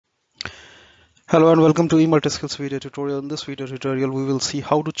Hello and welcome to E-MultiSkills video tutorial. In this video tutorial, we will see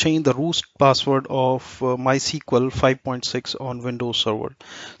how to change the root password of MySQL 5.6 on Windows Server.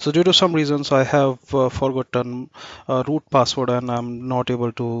 So due to some reasons, I have forgotten root password and I'm not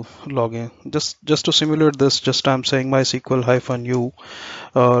able to log in. Just to simulate this, just I'm saying MySQL -u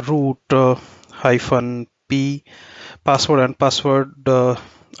root -p password and password.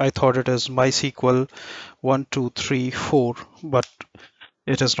 I thought it is MySQL 1234, but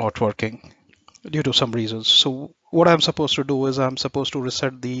it is not working due to some reasons. So what I'm supposed to do is I'm supposed to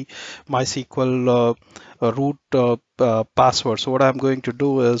reset the MySQL root password. So what I'm going to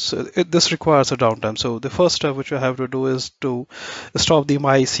do is this requires a downtime. So the first step which I have to do is to stop the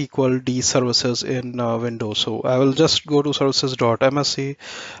MySQL D services in Windows. So I will just go to services.msc.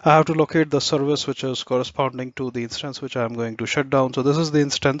 I have to locate the service which is corresponding to the instance which I'm going to shut down. So this is the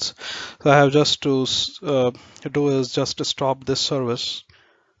instance. So I have just to do is just to stop this service.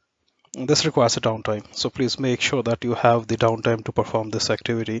 This requires a downtime, so please make sure that you have the downtime to perform this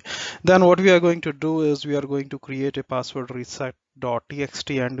activity. Then what we are going to do is we are going to create a password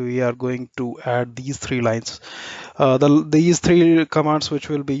reset.txt and we are going to add these three lines. These three commands which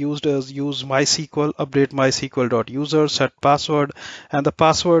will be used as use MySQL, update MySQL.user, set password, and the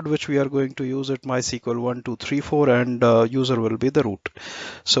password which we are going to use it MySQL 1234 and user will be the root.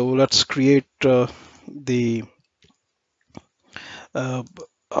 So let's create the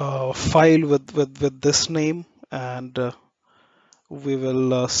uh, file with this name, and we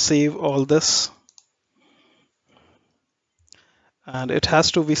will save all this, and it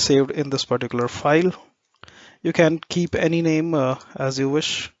has to be saved in this particular file. You can keep any name as you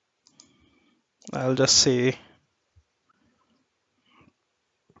wish. I'll just say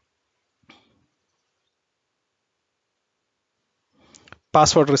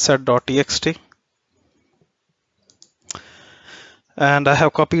password reset.txt, and I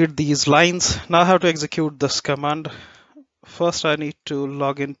have copied these lines. Now I have to execute this command. First I need to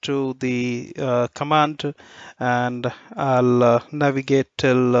log into the command, and I'll navigate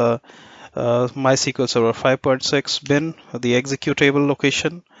till MySQL Server 5.6 bin, the executable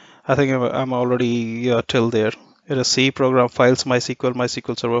location. I think I'm already till there. It is C program files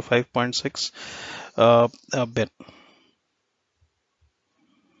MySQL Server 5.6 bin.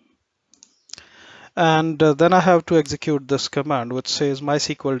 And then I have to execute this command which says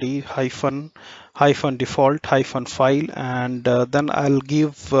MySQL D hyphen default hyphen file, and then I'll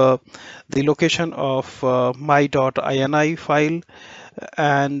give the location of my.ini file,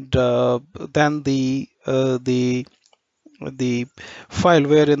 and then the file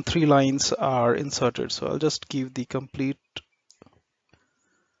wherein three lines are inserted. So I'll just give the complete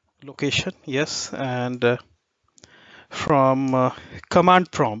location, yes, and from command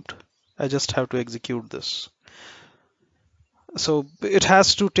prompt I just have to execute this. So it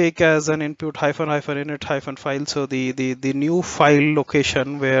has to take as an input hyphen hyphen init hyphen file, so the new file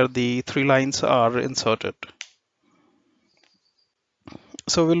location where the three lines are inserted.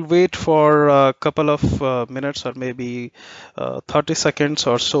 So we'll wait for a couple of minutes or maybe 30 seconds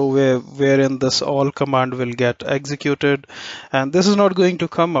or so, wherein this all command will get executed, and this is not going to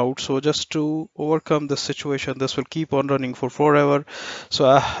come out. So just to overcome this situation, this will keep on running for forever.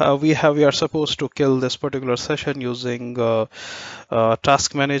 So we are supposed to kill this particular session using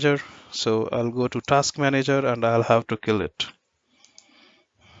task manager. So I'll go to task manager and I'll have to kill it.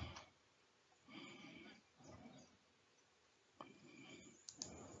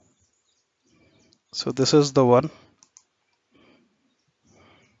 So this is the one.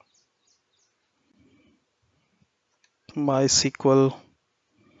 MySQL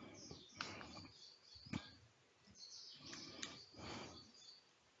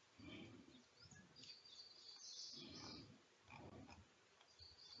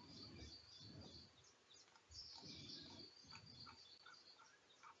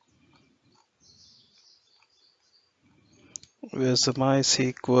where's the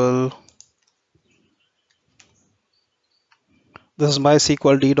MySQL. This is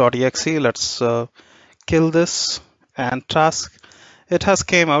MySQL d.exe. Let's kill this and task. It has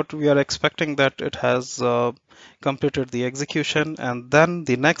came out. We are expecting that it has completed the execution, and then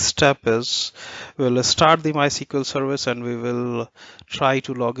the next step is we'll start the MySQL service and we will try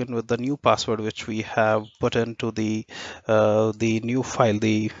to log in with the new password which we have put into the new file,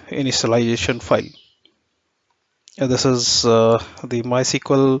 the initialization file. This is the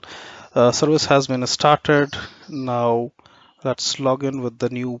MySQL service has been started. Now let's log in with the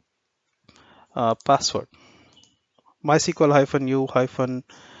new password. MySQL -u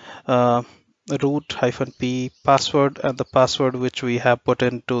root -p password, and the password which we have put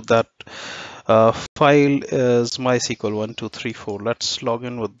into that File is MySQL 1234. Let's log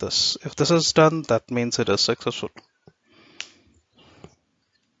in with this. If this is done, that means it is successful.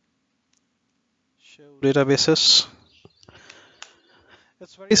 Show databases.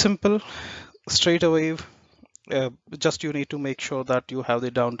 It's very simple. Straight away, just you need to make sure that you have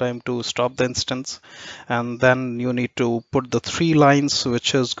the downtime to stop the instance, and then you need to put the 3 lines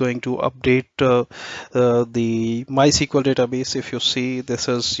which is going to update the MySQL database. If you see, this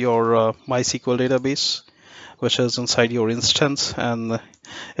is your MySQL database which is inside your instance, and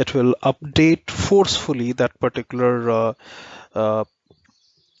it will update forcefully that particular uh,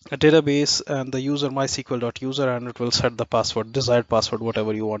 database and the user MySQL.user, and it will set the password, desired password,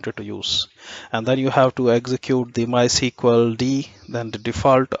 whatever you wanted to use. And then you have to execute the MySQL D, then the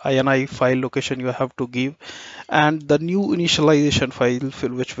default ini file location you have to give, and the new initialization file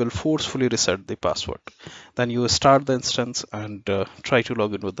which will forcefully reset the password. Then you start the instance and try to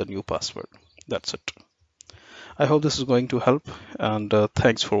log in with the new password. That's it. I hope this is going to help, and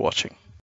thanks for watching.